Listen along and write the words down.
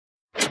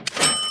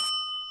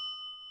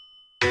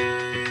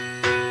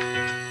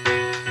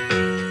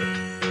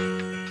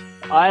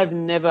I've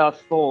never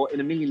thought in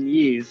a million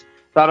years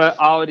that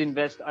I would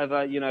invest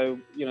over,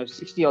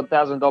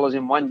 $60,000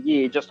 in 1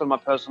 year just on my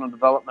personal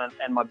development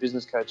and my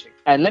business coaching.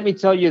 And let me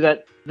tell you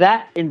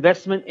that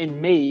investment in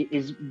me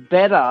is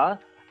better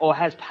or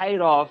has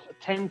paid off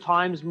 10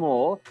 times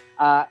more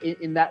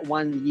in that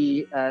 1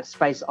 year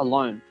space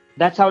alone.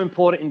 That's how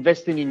important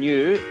investing in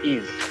you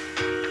is.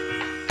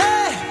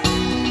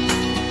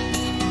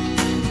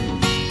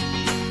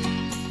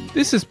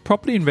 This is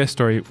Property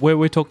Investory, where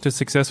we talk to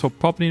successful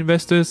property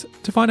investors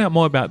to find out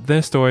more about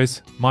their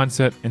stories,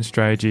 mindset, and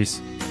strategies.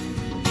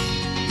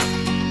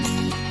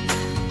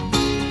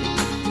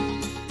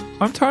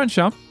 I'm Tyron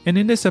Shum, and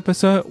in this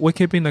episode, we're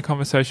keeping the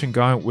conversation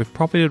going with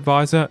property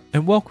advisor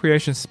and wealth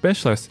creation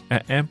specialist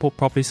at Ample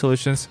Property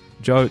Solutions,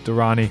 Joe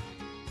Dirani.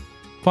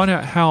 Find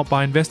out how,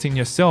 by investing in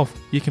yourself,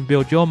 you can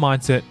build your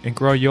mindset and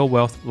grow your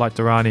wealth like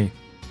Dirani,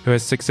 who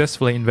has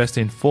successfully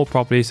invested in 4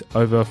 properties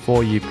over a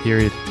 4-year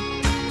period.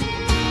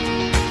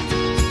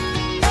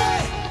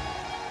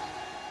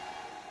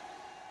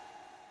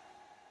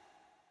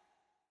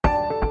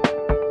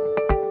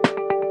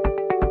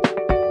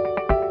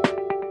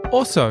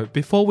 Also,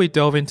 before we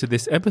delve into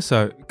this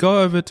episode, go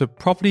over to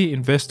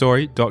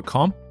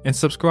propertyinvestory.com and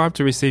subscribe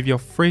to receive your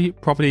free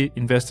property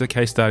investor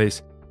case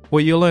studies,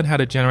 where you'll learn how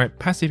to generate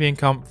passive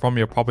income from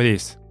your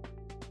properties.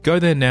 Go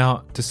there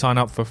now to sign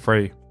up for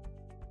free.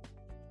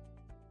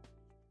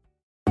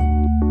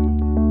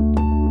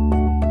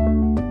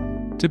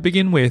 To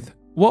begin with,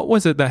 what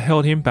was it that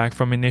held him back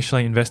from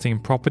initially investing in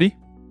property?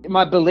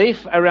 My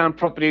belief around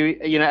property,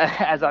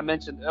 as I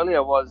mentioned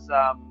earlier, was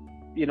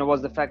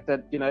the fact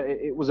that,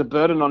 it was a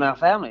burden on our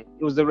family.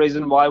 It was the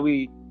reason why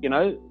we,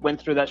 went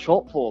through that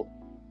shortfall.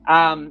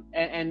 And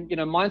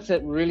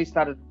mindset really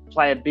started to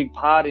play a big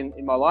part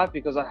in my life,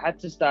 because I had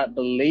to start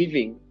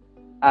believing,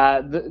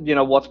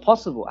 what's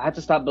possible. I had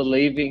to start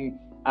believing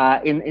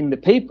in the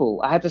people.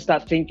 I had to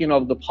start thinking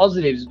of the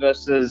positives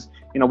versus,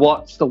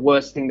 what's the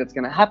worst thing that's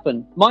going to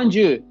happen. Mind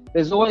you,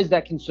 there's always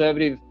that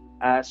conservative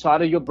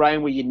side of your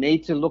brain where you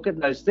need to look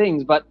at those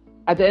things. But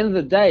at the end of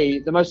the day,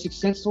 the most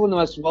successful and the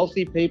most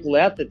wealthy people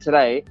out there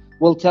today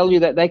will tell you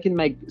that they can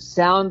make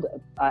sound,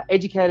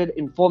 educated,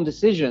 informed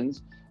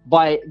decisions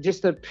by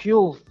just a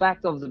pure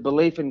fact of the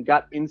belief and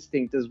gut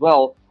instinct as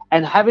well,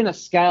 and having a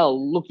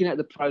scale, looking at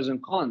the pros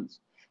and cons,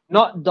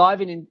 not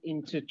diving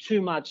into too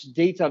much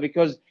detail,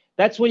 because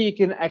that's where you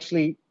can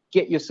actually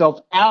get yourself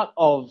out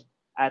of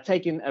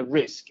taking a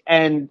risk.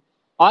 And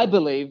I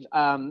believe,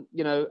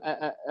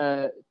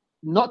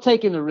 not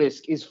taking a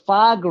risk is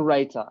far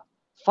greater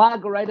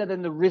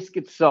than the risk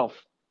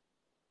itself.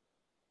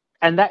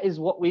 And that is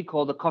what we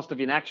call the cost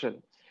of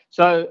inaction.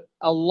 So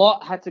a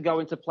lot had to go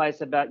into place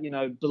about,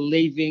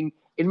 believing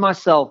in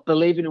myself,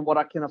 believing in what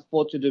I can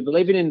afford to do,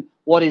 believing in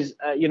what is,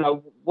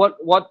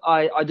 what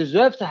I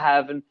deserve to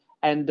have,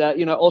 and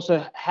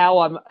also how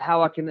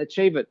I can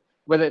achieve it,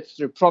 whether it's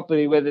through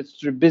property, whether it's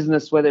through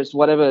business, whether it's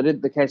whatever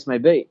the case may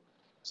be.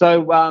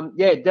 So,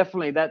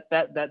 definitely that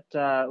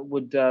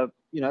would,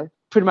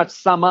 pretty much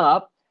sum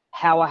up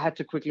how I had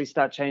to quickly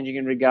start changing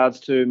in regards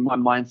to my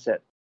mindset.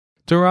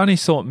 Dirani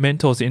sought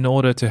mentors in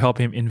order to help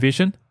him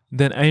envision,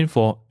 then aim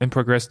for, and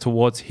progress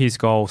towards his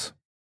goals.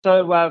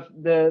 So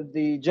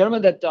the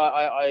gentleman that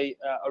I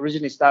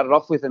originally started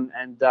off with and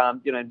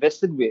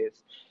invested with,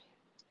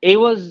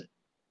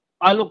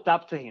 I looked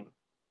up to him.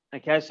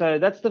 Okay, so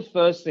that's the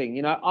first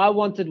thing. I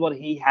wanted what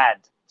he had,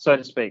 so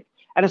to speak.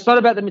 And it's not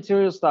about the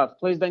material stuff.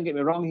 Please don't get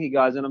me wrong here,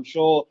 guys. And I'm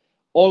sure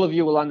all of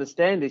you will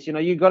understand this.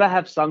 You've got to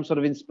have some sort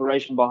of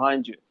inspiration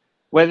behind you,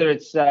 whether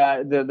it's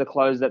the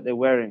clothes that they're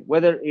wearing,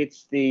 whether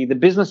it's the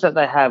business that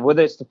they have,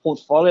 whether it's the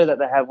portfolio that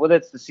they have, whether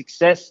it's the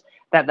success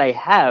that they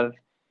have.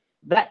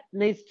 That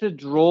needs to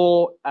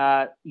draw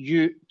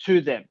you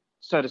to them,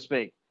 so to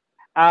speak.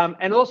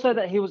 And also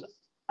that he was,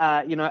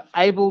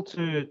 able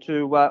to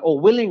or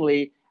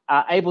willingly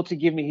able to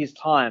give me his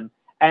time.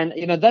 And,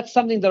 that's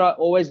something that I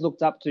always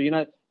looked up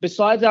to,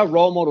 besides our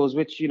role models,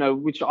 which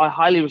I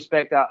highly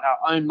respect, our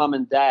own mum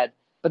and dad,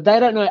 but they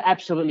don't know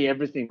absolutely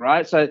everything,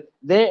 right? So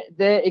they're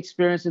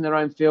experienced in their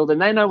own field,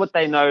 and they know what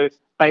they know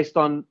based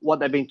on what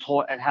they've been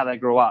taught and how they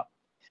grew up.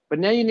 But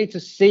now you need to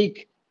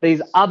seek these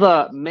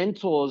other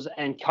mentors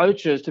and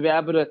coaches to be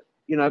able to,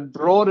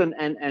 broaden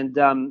and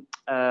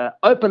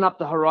open up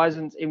the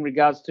horizons in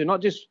regards to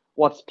not just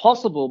what's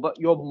possible, but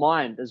your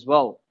mind as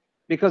well.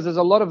 Because there's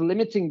a lot of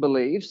limiting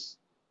beliefs,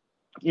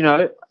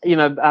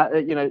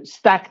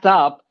 stacked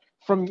up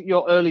from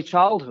your early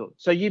childhood.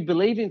 So you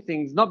believe in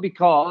things not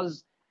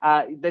because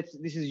this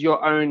is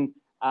your own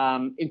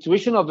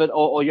intuition of it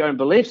or your own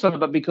beliefs on it,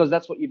 but because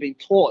that's what you've been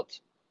taught.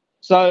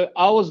 So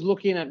I was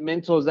looking at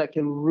mentors that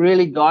can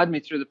really guide me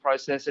through the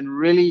process and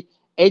really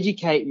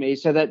educate me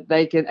so that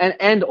they can,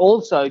 and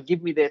also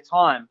give me their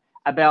time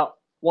about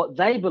what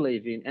they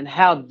believe in and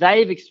how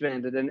they've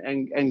expanded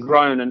and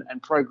grown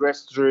and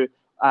progressed through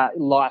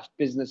life,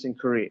 business, and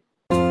career.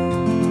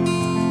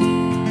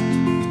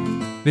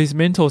 These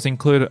mentors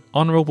include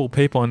honourable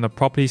people in the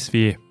property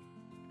sphere.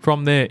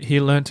 From there,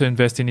 he learned to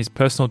invest in his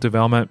personal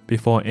development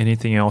before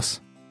anything else.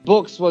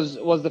 Books was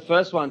the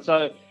first one.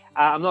 So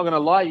I'm not going to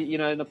lie,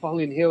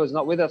 Napoleon Hill is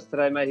not with us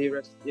today. May he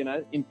rest,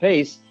 in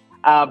peace.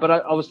 But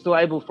I was still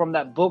able from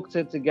that book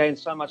to gain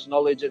so much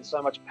knowledge and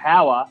so much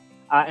power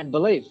and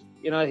belief.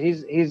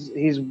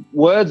 His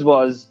words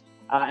was,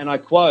 and I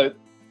quote,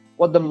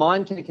 "What the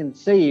mind can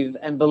conceive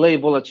and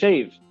believe will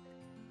achieve."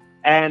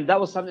 And that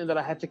was something that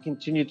I had to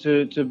continue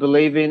to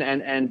believe in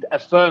and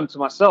affirm to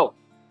myself.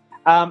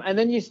 And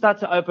then you start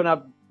to open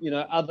up,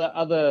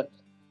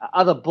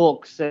 other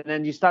books, and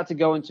then you start to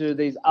go into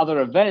these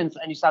other events,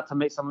 and you start to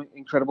meet some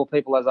incredible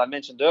people, as I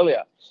mentioned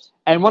earlier.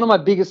 And one of my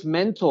biggest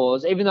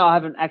mentors, even though I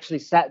haven't actually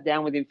sat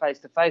down with him face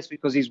to face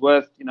because he's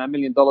worth, $1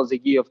 million a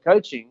year of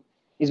coaching,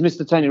 is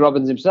Mr. Tony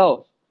Robbins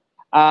himself.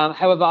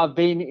 However, I've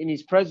been in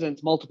his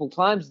presence multiple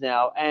times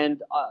now,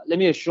 and let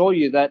me assure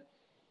you that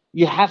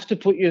you have to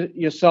put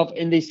yourself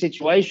in these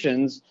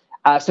situations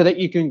so that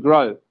you can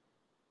grow.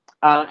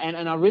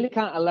 And I really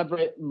can't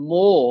elaborate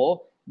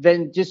more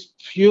than just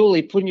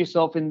purely putting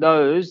yourself in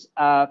those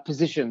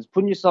positions,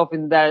 putting yourself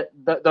in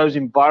those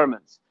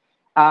environments,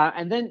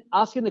 and then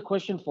asking the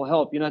question for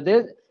help.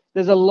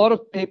 There's a lot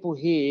of people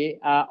here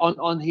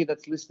on here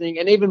that's listening,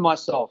 and even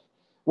myself,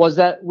 was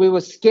that we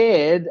were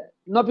scared,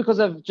 not because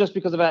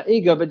of our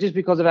ego, but just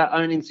because of our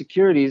own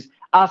insecurities,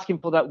 asking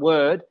for that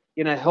word,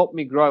 help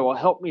me grow, or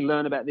help me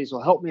learn about this,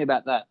 or help me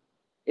about that.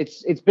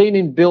 It's been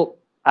inbuilt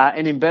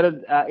and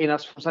embedded in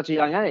us from such a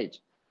young age.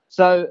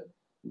 So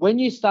when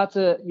you start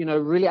to,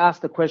 really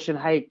ask the question,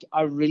 hey,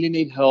 I really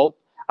need help,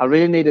 I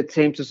really need a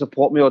team to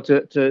support me or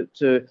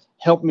to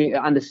help me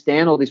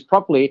understand all this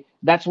properly,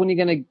 that's when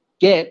you're going to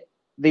get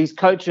these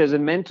coaches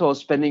and mentors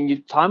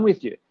spending time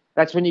with you.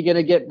 That's when you're going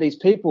to get these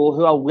people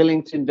who are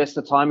willing to invest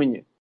the time in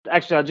you.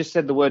 Actually, I just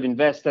said the word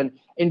invest, and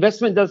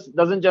investment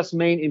doesn't just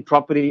mean in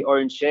property or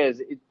in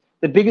shares.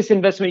 The biggest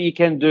investment you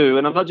can do,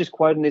 and I'm not just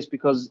quoting this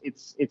because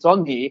it's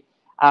on here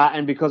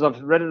and because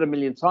I've read it a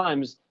million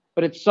times,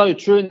 but it's so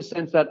true in the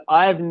sense that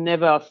I've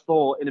never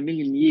thought in a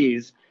million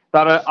years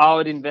that I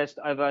would invest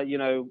over,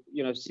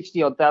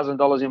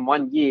 $60,000 in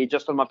 1 year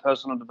just on my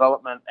personal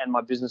development and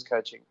my business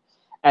coaching.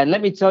 And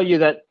let me tell you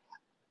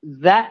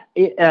that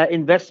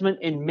investment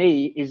in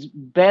me is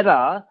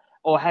better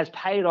or has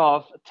paid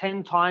off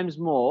 10 times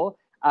more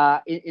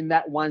in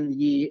that 1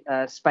 year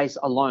space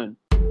alone.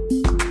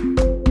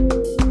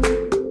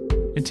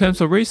 In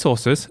terms of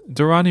resources,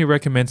 Dirani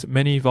recommends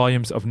many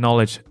volumes of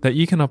knowledge that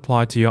you can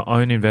apply to your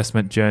own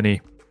investment journey.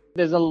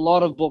 There's a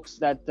lot of books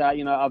that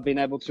I've been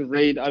able to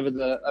read over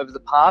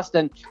the past,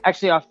 and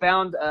actually I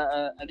found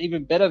an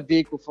even better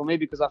vehicle for me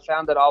because I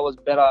found that I was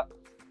better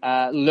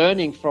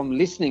learning from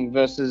listening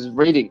versus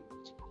reading.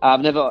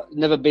 I've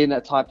never been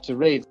that type to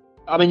read.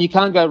 I mean, you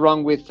can't go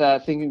wrong with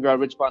Think and Grow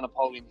Rich by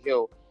Napoleon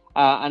Hill.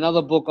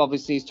 Another book,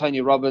 obviously, is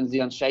Tony Robbins, The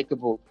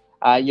Unshakable.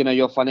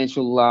 Your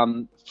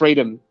financial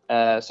freedom,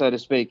 so to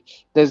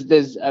speak.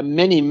 There's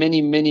many,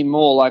 many, many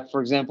more. Like,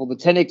 for example, the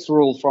 10X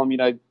rule from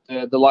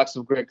the likes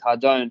of Greg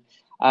Cardone.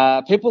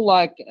 People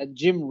like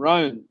Jim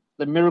Rohn,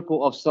 The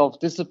Miracle of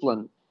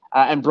Self-Discipline,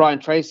 and Brian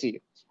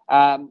Tracy.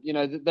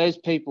 Those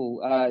people.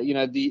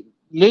 The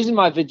Losing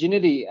My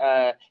Virginity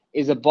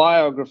is a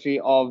biography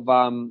of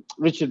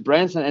Richard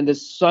Branson, and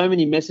there's so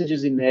many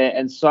messages in there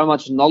and so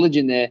much knowledge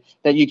in there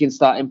that you can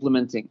start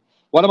implementing.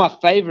 One of my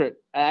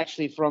favorite,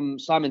 actually, from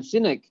Simon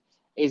Sinek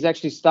is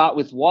actually Start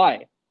With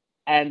Why.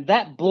 And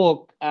that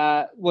book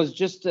was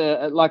just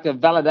like a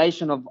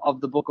validation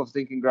of the book of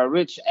Think and Grow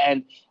Rich,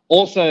 and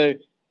also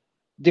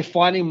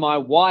defining my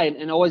why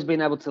and always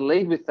being able to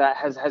lead with that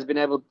has been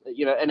able,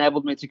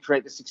 enabled me to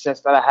create the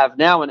success that I have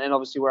now and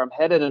obviously where I'm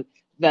headed, and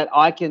that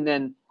I can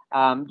then,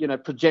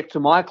 project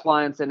to my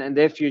clients and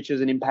their futures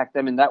and impact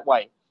them in that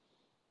way.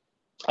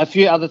 A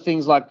few other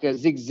things like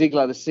Zig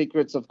Ziglar, The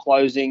Secrets of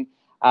Closing,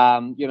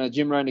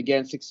 Jim Rohn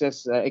again,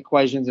 Success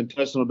Equations and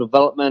Personal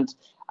Development,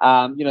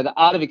 The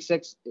Art of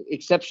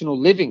Exceptional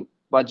Living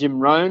by Jim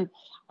Rohn.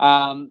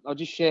 I'll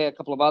just share a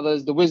couple of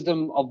others. The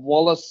Wisdom of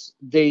Wallace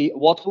D.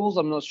 Wattles.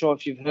 I'm not sure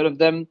if you've heard of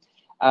them.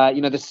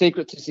 The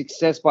Secret to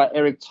Success by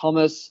Eric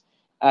Thomas.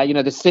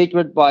 The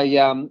Secret by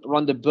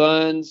Rhonda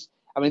Burns.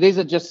 I mean, these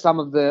are just some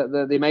of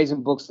the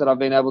amazing books that I've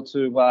been able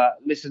to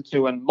listen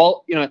to and,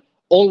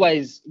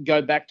 always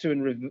go back to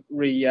and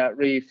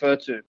refer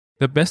to.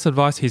 The best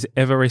advice he's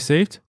ever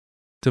received?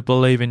 To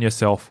believe in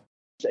yourself.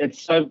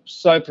 It's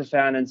so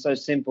profound and so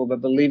simple,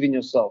 but believe in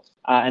yourself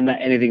and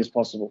that anything is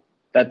possible.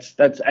 That's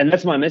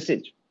my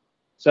message.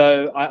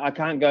 So I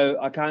can't go.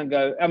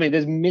 I mean,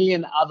 there's a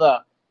million other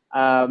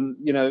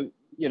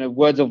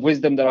words of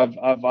wisdom that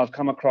I've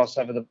come across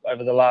over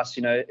the last,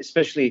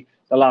 especially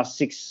the last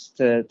 6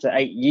 to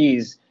 8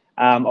 years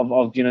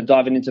of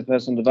diving into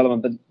personal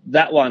development. But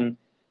that one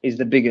is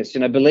the biggest.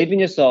 Believe in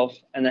yourself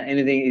and that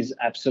anything is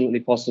absolutely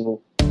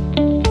possible.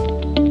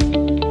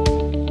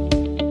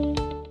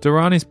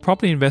 Dirani's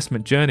property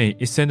investment journey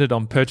is centered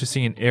on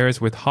purchasing in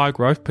areas with high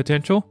growth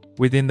potential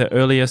within the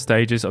earlier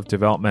stages of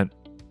development.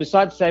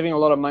 Besides saving a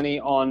lot of money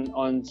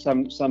on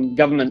some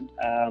government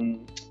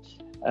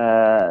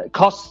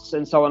costs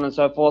and so on and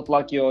so forth,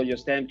 like your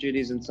stamp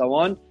duties and so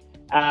on,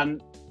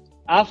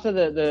 after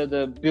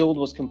the build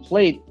was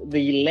complete,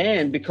 the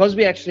land, because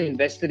we actually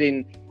invested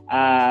in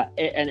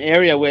an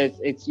area where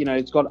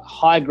it's got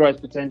high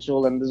growth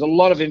potential, and there's a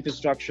lot of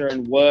infrastructure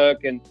and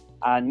work and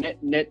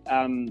net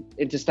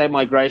interstate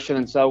migration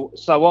and so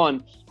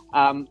on.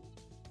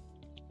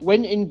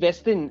 When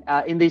investing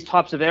in these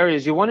types of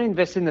areas, you want to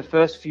invest in the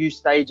first few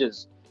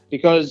stages,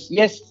 because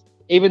yes,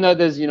 even though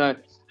there's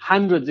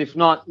hundreds, if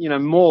not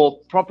more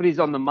properties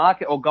on the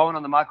market or going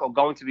on the market or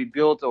going to be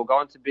built or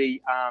going to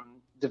be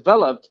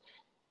developed,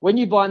 when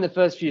you buy in the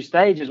first few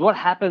stages, what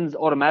happens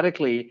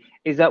automatically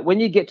is that when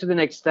you get to the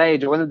next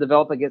stage, or when the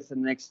developer gets to the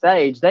next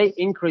stage, they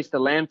increase the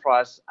land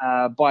price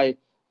by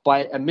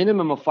a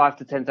minimum of $5,000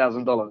 to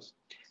 $10,000.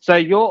 So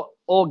you're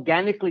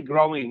organically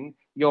growing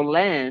your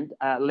land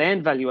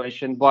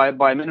valuation by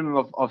a minimum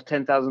of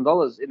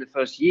 $10,000 in the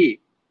first year.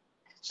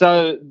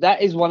 So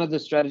that is one of the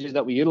strategies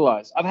that we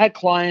utilize. I've had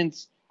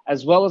clients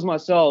as well as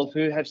myself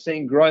who have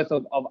seen growth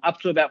of up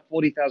to about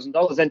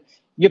 $40,000. And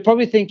you're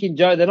probably thinking,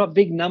 Joe, they're not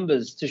big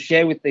numbers to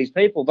share with these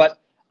people. But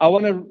I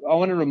want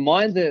to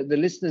remind the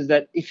listeners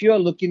that if you are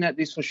looking at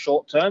this for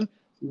short term,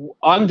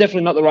 I'm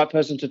definitely not the right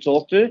person to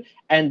talk to.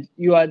 And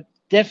you are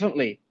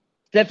definitely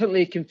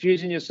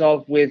confusing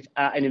yourself with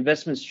an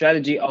investment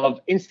strategy of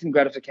instant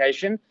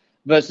gratification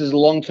versus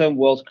long-term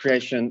wealth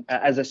creation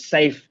as a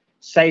safe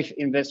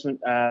investment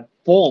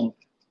form.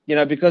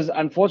 Because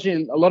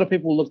unfortunately, a lot of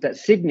people looked at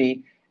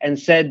Sydney and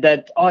said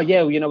that, oh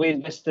yeah, we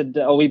invested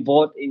or we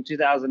bought in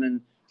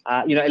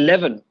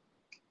 2011.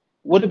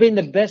 Would have been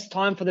the best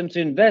time for them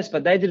to invest,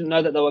 but they didn't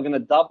know that they were going to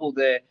double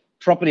their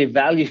property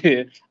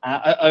value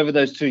over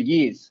those 2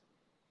 years.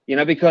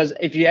 Because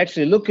if you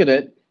actually look at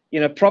it,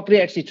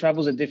 property actually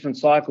travels at different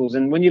cycles.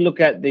 And when you look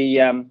at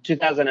the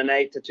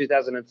 2008 to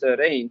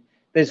 2013,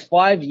 there's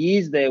 5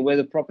 years there where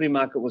the property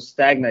market was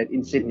stagnant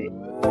in Sydney.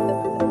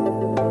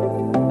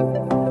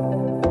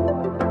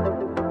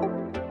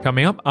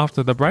 Coming up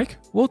after the break,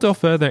 we'll delve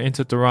further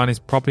into Dirani's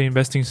property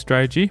investing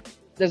strategy.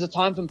 There's a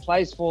time and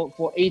place for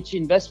each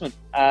investment.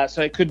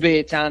 So it could be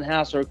a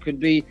townhouse, or it could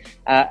be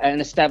an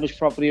established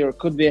property, or it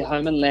could be a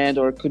home and land,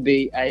 or it could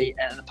be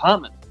an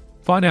apartment.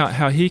 Find out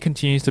how he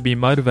continues to be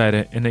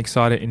motivated and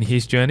excited in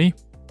his journey.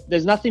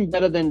 There's nothing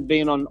better than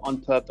being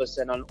on purpose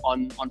and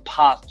on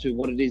path to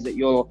what it is that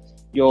you're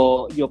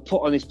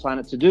put on this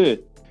planet to do.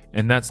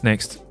 And that's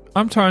next.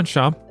 I'm Taran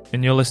Shah,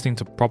 and you're listening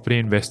to Property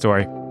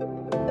Investory.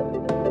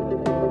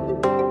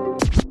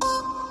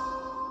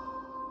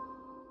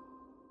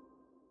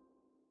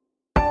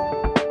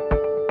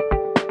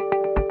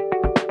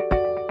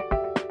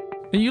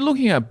 Are you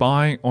looking at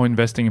buying or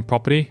investing in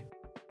property?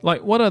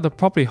 Like, what are the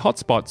property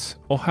hotspots,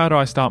 or how do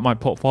I start my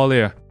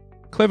portfolio?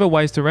 Clever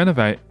ways to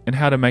renovate, and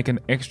how to make an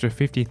extra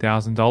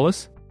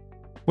 $50,000?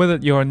 Whether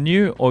you're a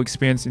new or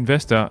experienced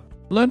investor,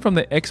 learn from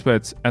the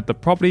experts at the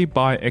Property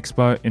Buy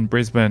Expo in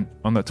Brisbane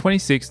on the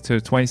 26th to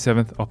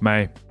 27th of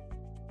May.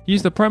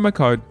 Use the promo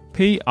code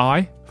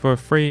PI for a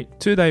free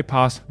 2-day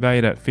pass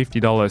valued at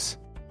 $50.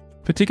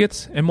 For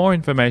tickets and more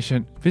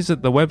information,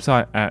 visit the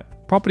website at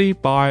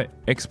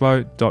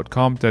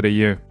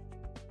propertybuyexpo.com.au.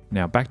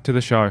 Now back to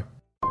the show.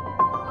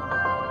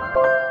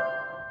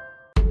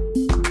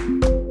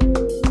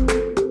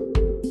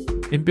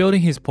 In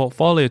building his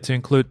portfolio to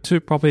include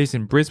 2 properties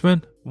in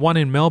Brisbane, 1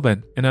 in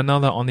Melbourne and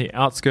another on the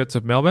outskirts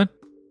of Melbourne,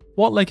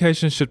 what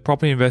locations should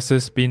property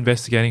investors be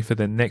investigating for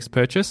their next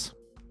purchase?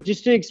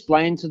 Just to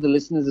explain to the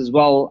listeners as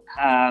well,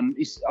 I'm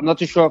not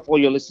too sure if all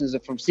your listeners are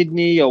from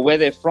Sydney or where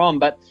they're from,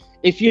 but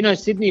if you know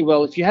Sydney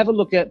well, if you have a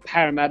look at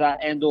Parramatta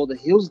and or the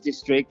Hills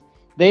District,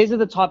 these are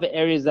the type of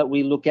areas that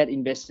we look at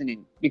investing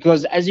in.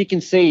 Because as you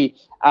can see,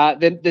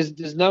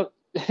 there's no,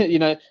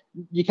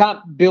 you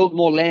can't build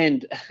more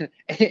land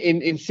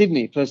in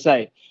Sydney per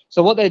se.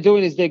 So what they're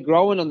doing is they're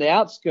growing on the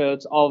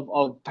outskirts of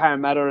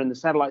Parramatta and the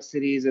satellite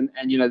cities and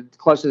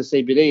close to the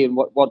CBD and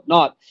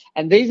whatnot.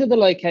 And these are the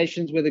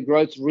locations where the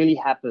growth really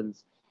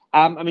happens.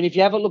 If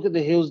you have a look at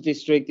the Hills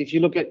District, if you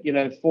look at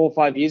 4 or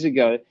 5 years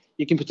ago,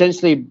 you can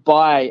potentially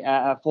buy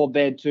a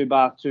 4-bed,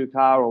 2-bath,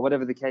 2-car, or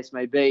whatever the case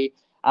may be,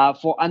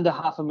 for under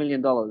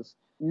 $500,000.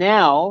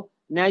 Now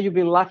you'll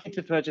be lucky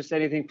to purchase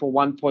anything for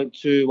 $1.2,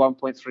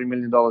 $1.3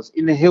 million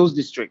in the Hills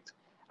District.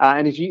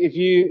 And if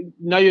you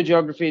know your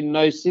geography and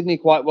know Sydney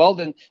quite well,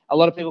 then a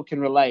lot of people can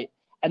relate.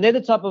 And they're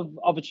the type of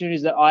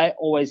opportunities that I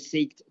always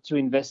seek to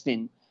invest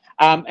in.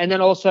 And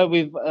then also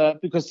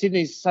because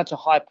Sydney is such a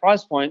high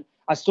price point,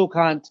 I still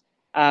can't.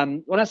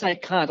 When I say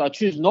can't, I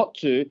choose not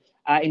to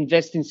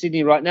invest in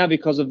Sydney right now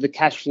because of the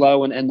cash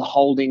flow and the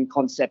holding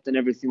concept and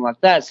everything like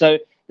that. So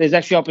there's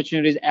actually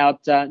opportunities out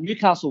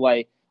Newcastle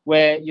way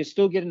where you're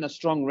still getting a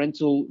strong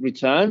rental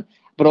return,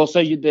 but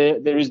also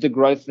there is the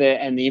growth there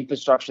and the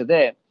infrastructure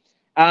there.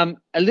 A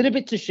little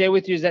bit to share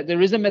with you is that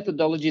there is a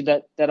methodology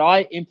that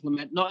I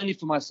implement, not only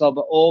for myself,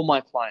 but all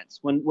my clients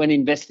when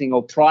investing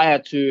or prior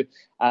to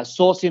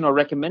sourcing or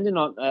recommending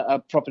on a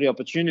property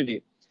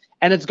opportunity.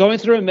 And it's going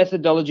through a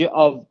methodology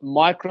of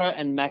micro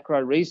and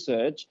macro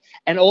research,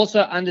 and also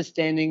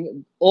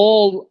understanding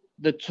all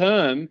the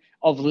term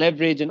of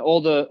leverage and all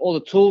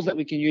the tools that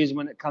we can use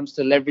when it comes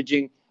to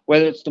leveraging,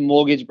 whether it's the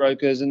mortgage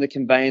brokers and the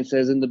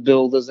conveyancers and the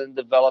builders and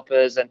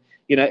developers, and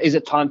is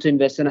it time to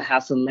invest in a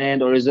house and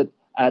land, or is it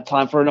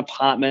time for an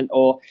apartment,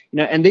 or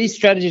and these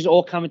strategies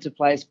all come into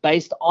place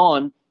based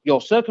on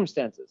your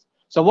circumstances.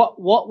 So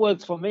what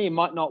works for me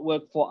might not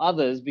work for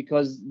others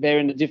because they're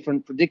in a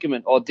different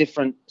predicament or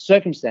different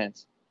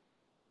circumstance.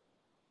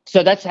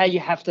 So that's how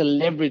you have to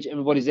leverage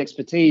everybody's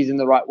expertise in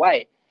the right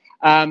way.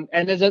 And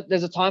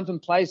there's a time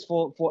and place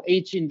for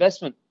each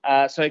investment.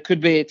 So it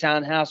could be a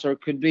townhouse, or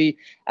it could be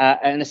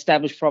an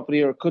established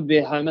property, or it could be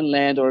a home and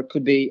land, or it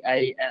could be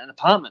an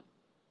apartment.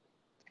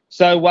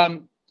 So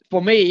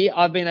for me,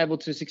 I've been able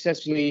to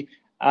successfully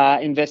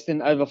invest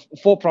in over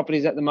 4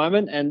 properties at the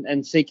moment,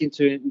 and seeking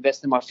to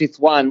invest in my 5th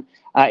one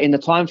in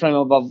the time frame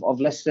of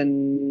less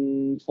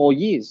than 4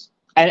 years.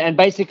 And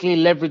basically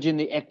leveraging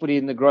the equity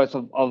and the growth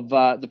of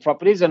the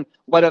properties and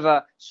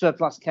whatever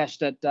surplus cash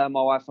that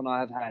my wife and I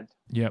have had.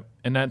 Yep.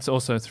 And that's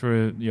also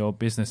through your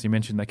business. You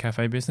mentioned the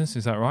cafe business.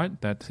 Is that right?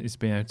 That is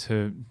being able to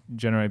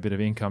generate a bit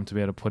of income to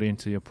be able to put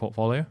into your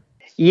portfolio?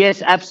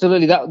 Yes,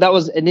 absolutely. That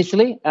was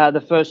initially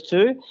the first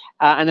 2.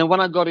 And then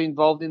when I got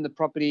involved in the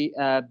property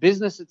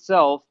business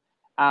itself,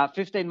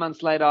 15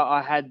 months later,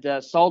 I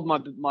had sold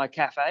my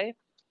cafe,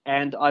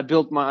 and I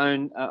built my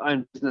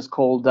own business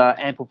called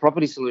Ample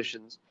Property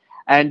Solutions.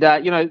 And,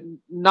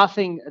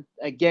 nothing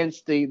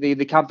against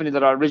the company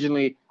that I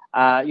originally,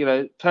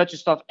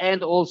 purchased off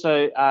and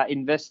also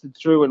invested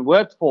through and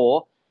worked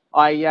for.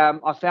 I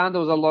found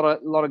there was a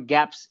lot of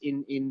gaps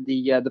in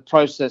the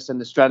process and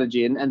the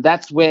strategy. And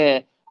that's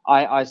where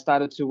I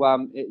started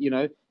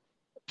to,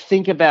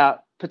 think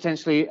about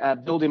potentially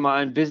building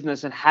my own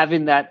business and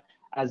having that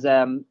as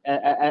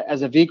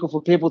a vehicle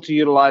for people to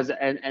utilize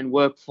and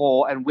work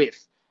for and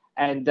with.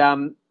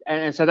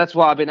 And so that's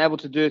what I've been able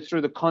to do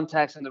through the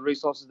contacts and the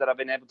resources that I've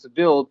been able to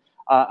build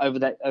over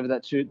that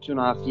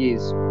 2.5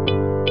 years.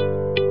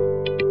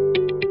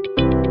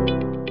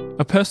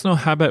 A personal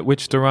habit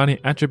which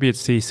Dirani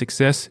attributes to his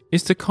success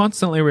is to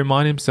constantly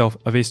remind himself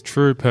of his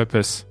true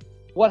purpose.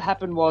 What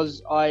happened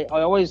was I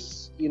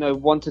always,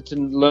 wanted to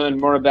learn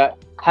more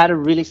about how to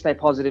really stay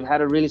positive, how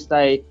to really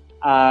stay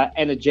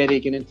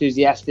energetic and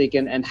enthusiastic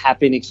and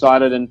happy and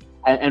excited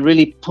and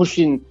really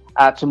pushing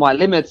to my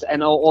limits,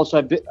 and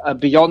also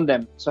beyond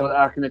them, so that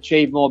I can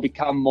achieve more,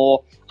 become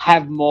more,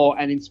 have more,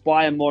 and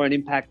inspire more and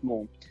impact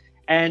more.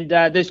 And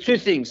there's 2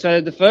 things.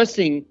 So the first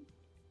thing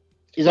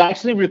is I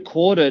actually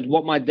recorded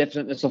what my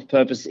definiteness of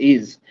purpose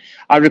is.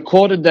 I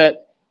recorded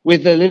that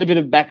with a little bit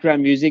of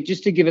background music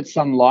just to give it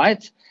some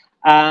light.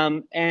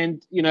 And,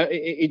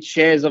 it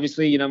shares,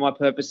 obviously, my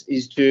purpose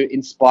is to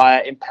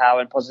inspire, empower,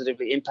 and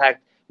positively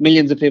impact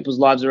millions of people's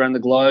lives around the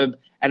globe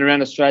and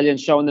around Australia, and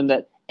showing them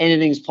that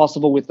anything is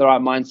possible with the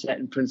right mindset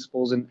and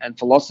principles and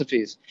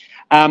philosophies.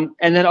 And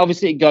then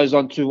obviously it goes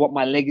on to what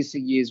my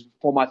legacy is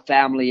for my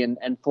family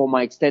and for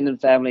my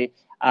extended family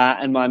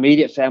and my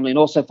immediate family, and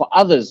also for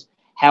others,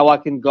 how I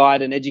can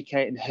guide and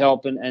educate and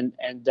help and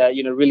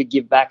really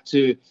give back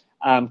to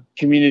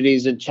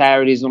communities and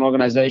charities and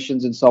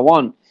organizations and so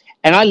on.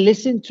 And I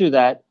listen to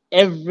that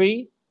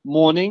every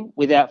morning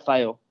without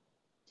fail.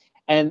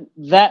 And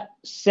that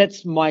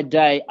sets my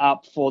day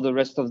up for the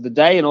rest of the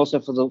day and also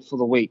for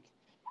the week.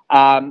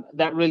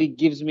 That really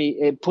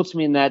puts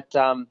me in that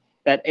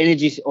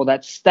energy, or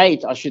that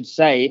state, I should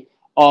say,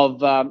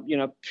 of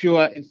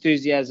pure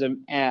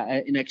enthusiasm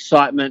and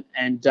excitement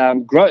and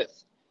growth.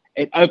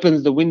 It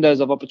opens the windows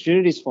of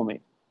opportunities for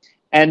me.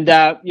 And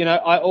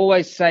I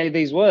always say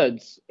these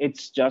words: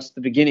 it's just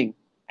the beginning.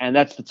 And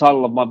that's the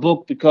title of my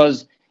book,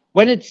 because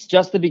when it's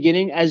just the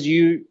beginning, as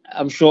you,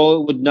 I'm sure,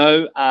 would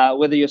know,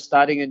 whether you're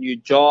starting a new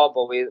job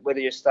or whether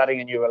you're starting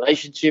a new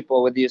relationship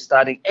or whether you're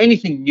starting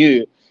anything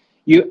new,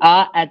 you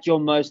are at your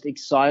most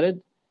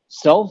excited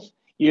self.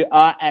 You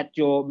are at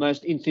your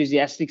most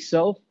enthusiastic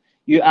self.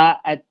 You are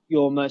at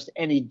your most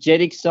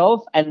energetic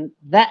self. And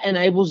that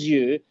enables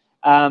you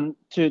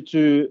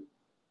to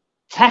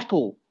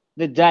tackle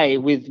the day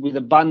with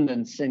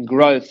abundance and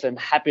growth and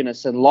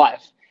happiness and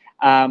life,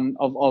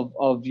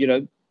 of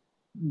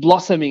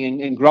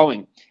blossoming and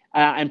growing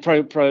and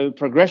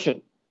progression.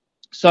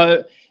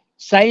 So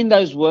saying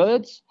those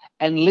words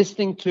and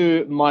listening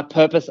to my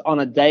purpose on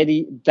a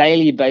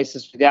daily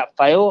basis without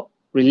fail,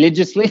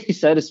 religiously,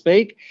 so to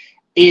speak,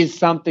 is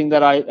something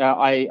that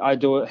I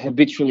do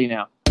habitually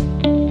now.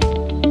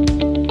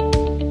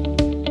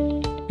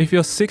 If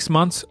you're 6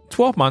 months,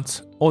 12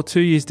 months, or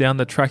 2 years down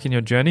the track in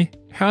your journey,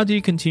 how do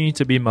you continue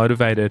to be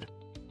motivated?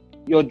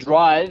 Your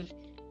drive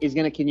is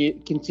going to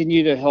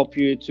continue to help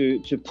you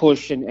to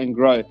push and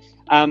grow.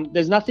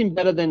 There's nothing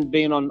better than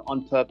being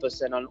on purpose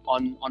and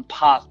on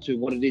path to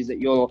what it is that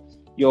you're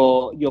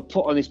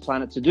put on this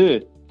planet to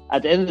do.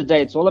 At the end of the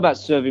day, it's all about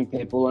serving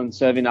people and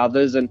serving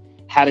others and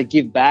how to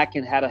give back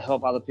and how to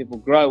help other people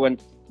grow.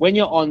 And when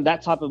you're on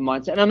that type of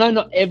mindset, and I know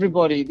not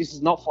everybody, this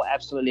is not for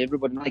absolutely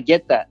everybody, and I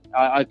get that.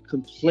 I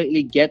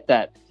completely get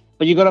that.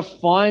 But you've got to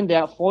find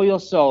out for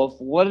yourself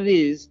what it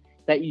is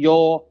that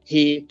you're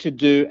here to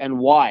do and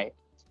why.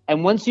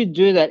 And once you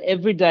do that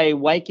every day,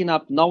 waking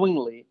up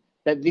knowingly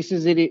that this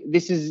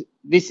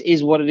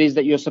is what it is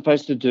that you're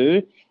supposed to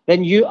do,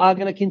 then you are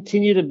going to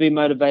continue to be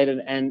motivated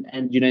and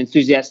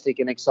enthusiastic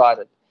and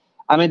excited.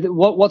 I mean,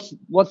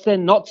 what's there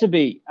not to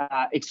be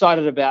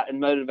excited about and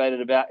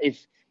motivated about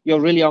if you're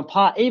really on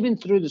par, even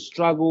through the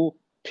struggle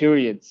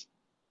periods?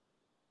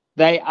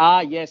 They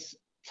are, yes,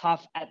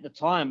 tough at the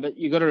time, but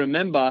you got to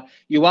remember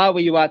you are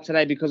where you are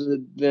today because of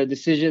the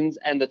decisions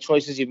and the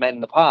choices you've made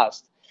in the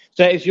past.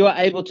 So if you're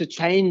able to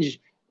change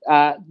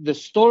the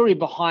story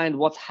behind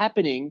what's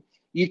happening,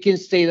 you can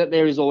see that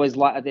there is always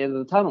light at the end of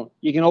the tunnel.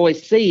 You can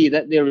always see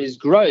that there is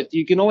growth.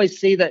 You can always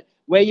see that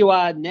where you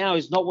are now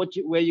is not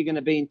where you're going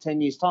to be in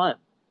 10 years' time.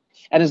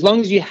 And as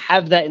long as you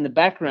have that in the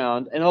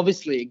background, and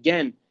obviously,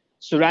 again,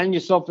 surround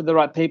yourself with the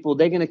right people,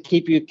 they're going to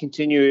keep you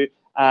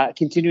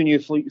continuing you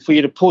for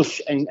you to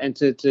push and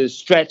to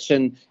stretch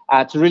and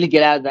to really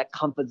get out of that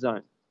comfort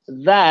zone.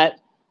 That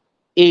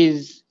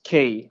is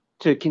key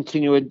to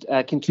continued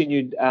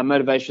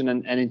motivation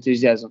and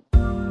enthusiasm.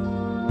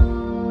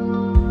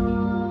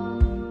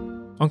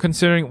 On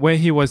considering where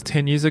he was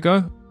 10 years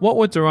ago, what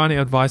would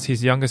Dirani advise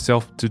his younger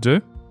self to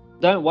do?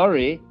 Don't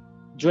worry,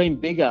 dream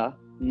bigger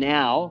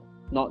now,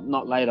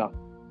 not later.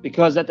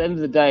 Because at the end of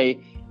the day,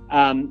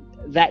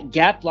 that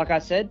gap, like I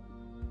said,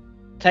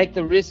 take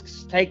the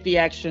risks, take the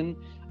action,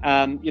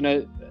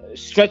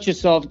 stretch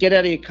yourself, get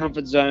out of your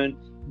comfort zone,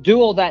 do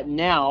all that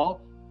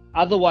now.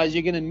 Otherwise,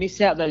 you're going to miss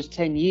out those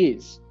 10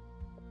 years.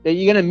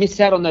 You're going to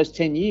miss out on those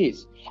 10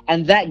 years.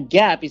 And that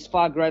gap is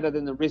far greater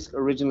than the risk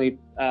originally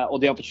or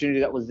the opportunity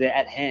that was there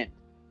at hand.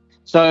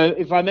 So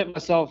if I met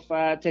myself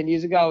 10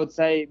 years ago, I would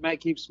say,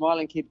 mate, keep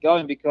smiling, keep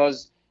going,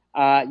 because,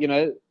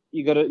 you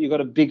got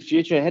a big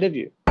future ahead of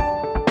you.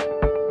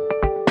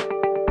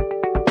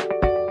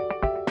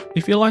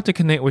 If you'd like to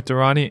connect with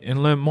Dirani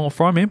and learn more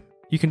from him,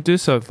 you can do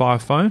so via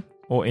phone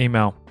or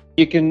email.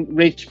 You can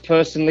reach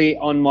personally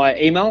on my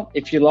email,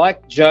 if you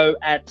like,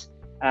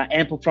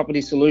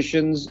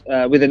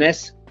 joe@amplepropertysolutions with an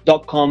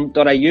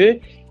s.com.au.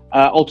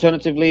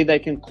 Alternatively, they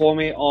can call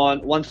me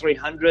on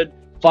 1300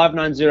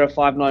 590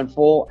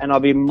 594, and I'll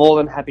be more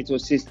than happy to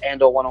assist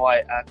and or one of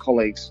my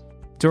colleagues.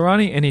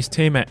 Dirani and his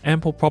team at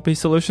Ample Property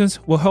Solutions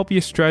will help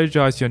you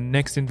strategize your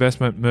next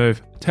investment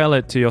move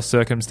tailored to your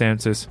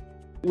circumstances.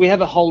 We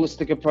have a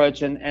holistic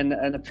approach and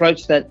an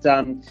approach that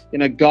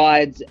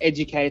guides,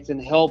 educates,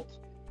 and help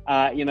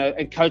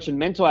and coach and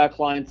mentor our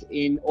clients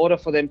in order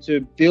for them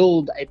to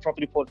build a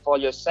property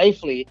portfolio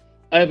safely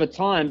over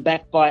time,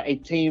 backed by a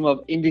team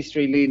of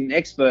industry-leading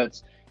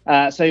experts.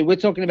 So we're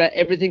talking about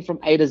everything from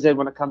A to Z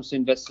when it comes to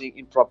investing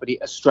in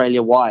property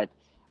Australia-wide.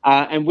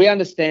 And we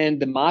understand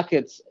the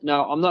markets.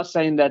 Now, I'm not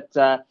saying that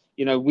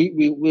we know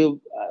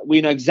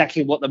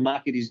exactly what the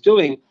market is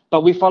doing,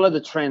 but we follow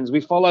the trends.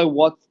 We follow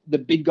what the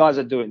big guys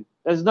are doing.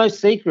 There's no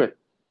secret.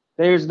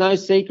 There is no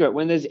secret.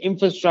 When there's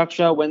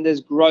infrastructure, when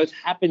there's growth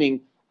happening,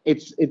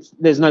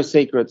 there's no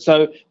secret.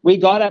 So we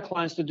guide our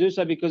clients to do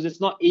so because it's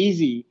not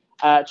easy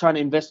trying to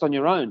invest on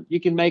your own. You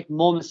can make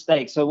more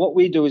mistakes. So what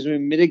we do is we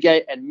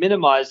mitigate and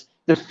minimize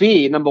the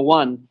fear, number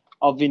one,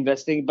 of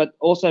investing, but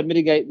also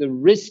mitigate the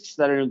risks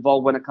that are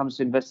involved when it comes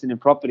to investing in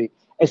property,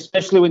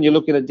 especially when you're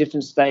looking at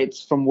different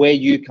states from where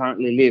you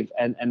currently live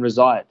and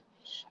reside.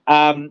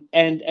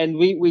 And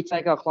we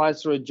take our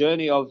clients through a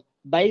journey of,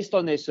 based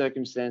on their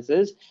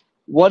circumstances,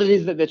 what it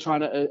is that they're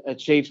trying to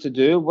achieve to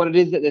do, what it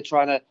is that they're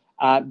trying to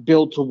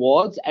build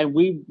towards, and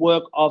we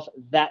work off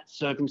that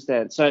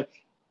circumstance. So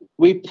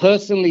we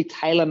personally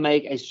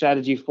tailor-make a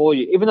strategy for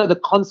you, even though the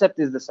concept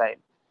is the same.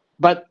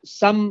 But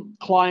some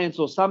clients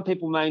or some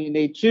people may only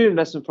need 2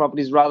 investment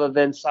properties rather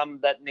than some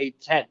that need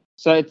 10.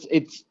 So it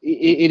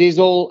is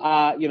all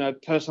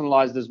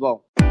personalized as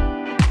well.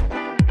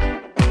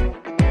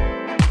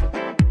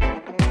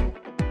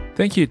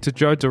 Thank you to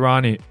Joe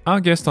Dirani,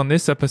 our guest on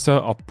this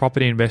episode of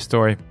Property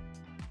Investory.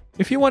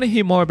 If you want to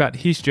hear more about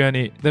his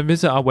journey, then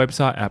visit our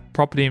website at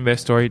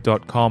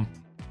propertyinvestory.com.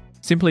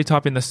 Simply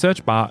type in the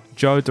search bar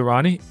Joe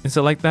Dirani and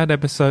select that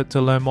episode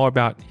to learn more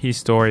about his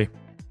story.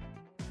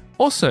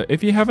 Also,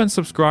 if you haven't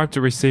subscribed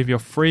to receive your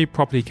free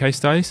property case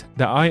studies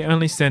that I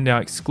only send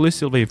out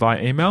exclusively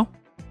via email,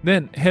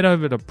 then head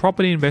over to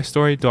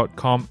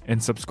propertyinvestory.com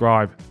and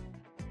subscribe.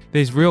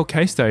 These real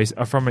case studies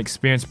are from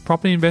experienced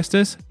property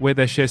investors where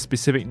they share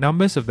specific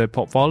numbers of their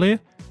portfolio,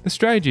 the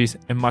strategies,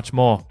 and much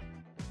more.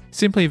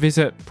 Simply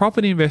visit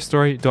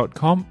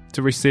propertyinvestory.com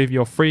to receive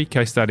your free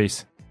case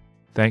studies.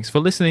 Thanks for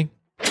listening.